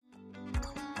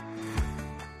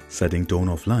setting tone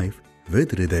of life with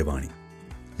Hridayavani.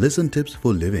 Listen tips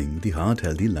for living the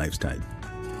heart-healthy lifestyle.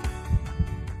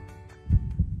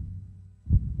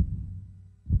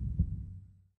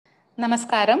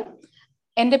 നമസ്കാരം.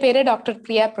 എൻ്റെ പേര് doctor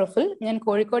പ്രിയ പ്രഫുൽ. ഞാൻ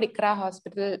കോഴിക്കോട് ഇക്ര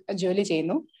ഹോസ്പിറ്റലിൽ ജോലി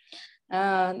ചെയ്യുന്നു.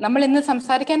 നമ്മൾ ഇന്ന്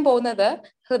സംസാരിക്കാൻ പോകുന്നത്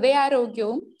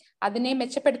ഹൃദയാരോഗ്യവും അതിനെ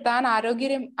മെച്ചപ്പെടുത്താൻ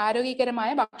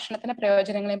ആരോഗ്യകരമായ ഭക്ഷണത്തിന്റെ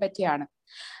പ്രയോജനങ്ങളെ പറ്റിയാണ്.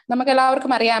 നമുക്ക്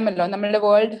എല്ലാവർക്കും അറിയാമല്ലോ, നമ്മളുടെ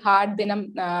വേൾഡ് ഹാർട്ട് ദിനം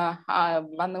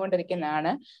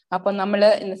വന്നുകൊണ്ടിരിക്കുന്നതാണ്. അപ്പൊ നമ്മൾ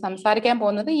ഇന്ന് സംസാരിക്കാൻ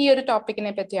പോകുന്നത് ഈ ഒരു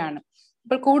ടോപ്പിക്കിനെ പറ്റിയാണ്.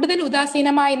 അപ്പോൾ കൂടുതൽ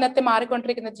ഉദാസീനമായി ഇന്നത്തെ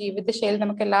മാറിക്കൊണ്ടിരിക്കുന്ന ജീവിതശൈലി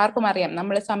നമുക്ക് എല്ലാവർക്കും അറിയാം.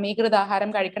 നമ്മൾ സമീകൃത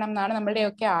ആഹാരം കഴിക്കണം എന്നാണ്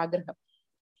നമ്മളുടെയൊക്കെ ആഗ്രഹം.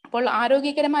 അപ്പോൾ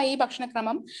ആരോഗ്യകരമായ ഈ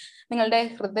ഭക്ഷണക്രമം നിങ്ങളുടെ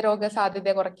ഹൃദ്രോഗ സാധ്യത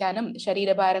കുറയ്ക്കാനും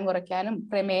ശരീരഭാരം കുറയ്ക്കാനും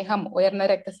പ്രമേഹം, ഉയർന്ന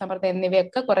രക്തസമ്മർദ്ദം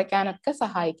എന്നിവയൊക്കെ കുറയ്ക്കാനൊക്കെ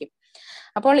സഹായിക്കും.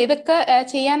 അപ്പോൾ ഇതൊക്കെ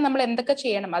ചെയ്യാൻ നമ്മൾ എന്തൊക്കെ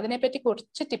ചെയ്യണം, അതിനെപ്പറ്റി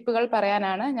കുറച്ച് ടിപ്പുകൾ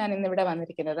പറയാനാണ് ഞാൻ ഇന്നിവിടെ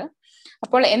വന്നിരിക്കുന്നത്.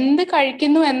 അപ്പോൾ എന്ത്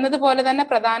കഴിക്കുന്നു എന്നതുപോലെ തന്നെ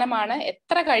പ്രധാനമാണ്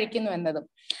എത്ര കഴിക്കുന്നു എന്നതും.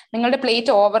 നിങ്ങളുടെ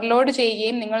പ്ലേറ്റ് ഓവർലോഡ്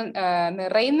ചെയ്യുകയും നിങ്ങൾ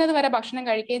നിറയുന്നത് വരെ ഭക്ഷണം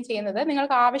കഴിക്കുകയും ചെയ്യുന്നത്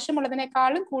നിങ്ങൾക്ക്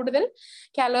ആവശ്യമുള്ളതിനേക്കാളും കൂടുതൽ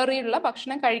കാലറി ഉള്ള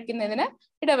ഭക്ഷണം കഴിക്കുന്നതിന്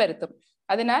ഇടവരുത്തും.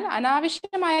 അതിനാൽ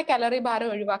അനാവശ്യമായ കാലറി ഭാരം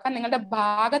ഒഴിവാക്കാൻ നിങ്ങളുടെ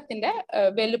ഭാഗത്തിന്റെ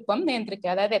വലുപ്പം നിയന്ത്രിക്കുക.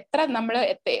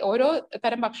 അതായത് ഓരോ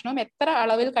തരം ഭക്ഷണവും എത്ര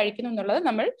അളവിൽ കഴിക്കുന്നു എന്നുള്ളത്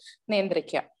നമ്മൾ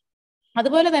നിയന്ത്രിക്കുക.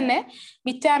 അതുപോലെ തന്നെ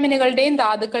വിറ്റാമിനുകളുടെയും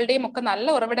ധാതുക്കളുടെയും ഒക്കെ നല്ല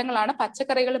ഉറവിടങ്ങളാണ്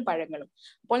പച്ചക്കറികളും പഴങ്ങളും.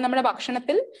 അപ്പോൾ നമ്മുടെ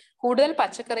ഭക്ഷണത്തിൽ കൂടുതൽ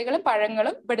പച്ചക്കറികളും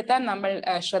പഴങ്ങളും പെടുത്താൻ നമ്മൾ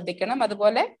ശ്രദ്ധിക്കണം.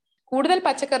 അതുപോലെ കൂടുതൽ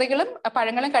പച്ചക്കറികളും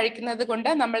പഴങ്ങളും കഴിക്കുന്നത് കൊണ്ട്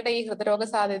നമ്മളുടെ ഈ ഹൃദ്രോഗ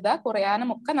സാധ്യത കുറയാനും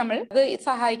ഒക്കെ നമ്മൾ അത്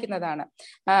സഹായിക്കുന്നതാണ്.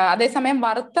 അതേസമയം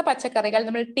വറുത്ത പച്ചക്കറികൾ,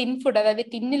 നമ്മൾ ടിൻ ഫുഡ്, അതായത്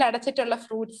ടിന്നിൽ അടച്ചിട്ടുള്ള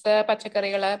ഫ്രൂട്ട്സ്,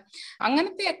 പച്ചക്കറികള്,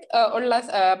 അങ്ങനത്തെ ഉള്ള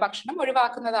ഭക്ഷണം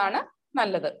ഒഴിവാക്കുന്നതാണ്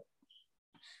നല്ലത്.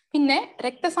 പിന്നെ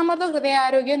രക്തസമ്മർദ്ദ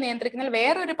ഹൃദയാരോഗ്യം നിയന്ത്രിക്കുന്നതിൽ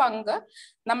വേറൊരു പങ്ക്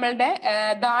നമ്മളുടെ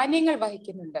ധാന്യങ്ങൾ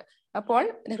വഹിക്കുന്നുണ്ട്. അപ്പോൾ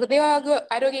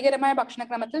ആരോഗ്യകരമായ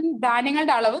ഭക്ഷണക്രമത്തിൽ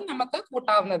ധാന്യങ്ങളുടെ അളവ് നമുക്ക്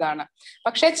കൂട്ടാവുന്നതാണ്.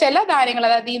 പക്ഷെ ചില ധാന്യങ്ങൾ,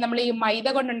 അതായത് നമ്മൾ ഈ മൈദ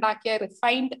കൊണ്ടുണ്ടാക്കിയ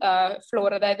റിഫൈൻഡ്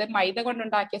ഫ്ലോർ, അതായത് മൈദ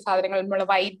കൊണ്ടുണ്ടാക്കിയ സാധനങ്ങൾ, നമ്മൾ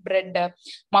white bread,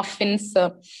 muffins,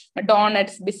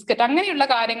 doughnuts, biscuit, അങ്ങനെയുള്ള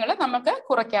കാര്യങ്ങൾ നമുക്ക്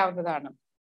കുറയ്ക്കാവുന്നതാണ്.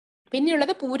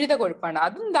 പിന്നെയുള്ളത് പൂരിത കൊഴുപ്പാണ്.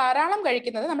 അതും ധാരാളം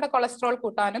കഴിക്കുന്നത് നമ്മുടെ കൊളസ്ട്രോൾ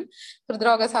കൂട്ടാനും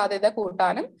ഹൃദ്രോഗ സാധ്യത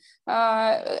കൂട്ടാനും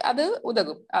അത്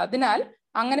ഉതകും. അതിനാൽ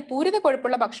അങ്ങനെ പൂരിത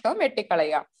കൊഴുപ്പുള്ള ഭക്ഷണവും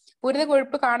വെട്ടിക്കളയുക. പൂരിത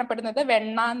കൊഴുപ്പ് കാണപ്പെടുന്നത്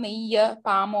വെണ്ണ, നെയ്യ്,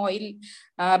 palm oil,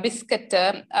 biscuit,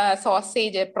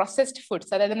 sausage, processed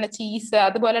foods, അതായത് നമ്മുടെ ചീസ്,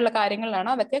 അതുപോലെയുള്ള കാര്യങ്ങളിലാണ്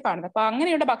അതൊക്കെ കാണുന്നത്. അപ്പൊ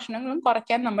അങ്ങനെയുള്ള ഭക്ഷണങ്ങളും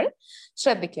കുറയ്ക്കാൻ നമ്മൾ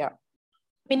ശ്രദ്ധിക്കുക.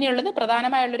 പിന്നെയുള്ളത്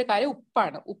പ്രധാനമായുള്ളൊരു കാര്യം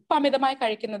ഉപ്പാണ്. ഉപ്പ് അമിതമായി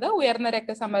കഴിക്കുന്നത് ഉയർന്ന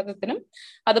രക്തസമ്മർദ്ദത്തിനും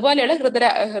അതുപോലെയുള്ള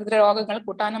ഹൃദ്രോഗങ്ങൾ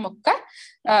കൂട്ടാനും ഒക്കെ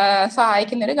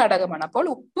സഹായിക്കുന്ന ഒരു ഘടകമാണ്. അപ്പോൾ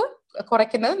ഉപ്പ്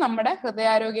കുറയ്ക്കുന്നത് നമ്മുടെ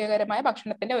ഹൃദയാരോഗ്യകരമായ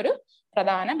ഭക്ഷണത്തിന്റെ ഒരു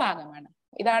പ്രധാന ഭാഗമാണ്.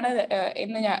 ഇതാണ്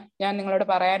ഇന്ന് ഞാൻ നിങ്ങളോട്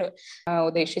പറയാൻ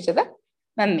ഉദ്ദേശിച്ചത്.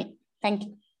 നന്ദി. Thank you.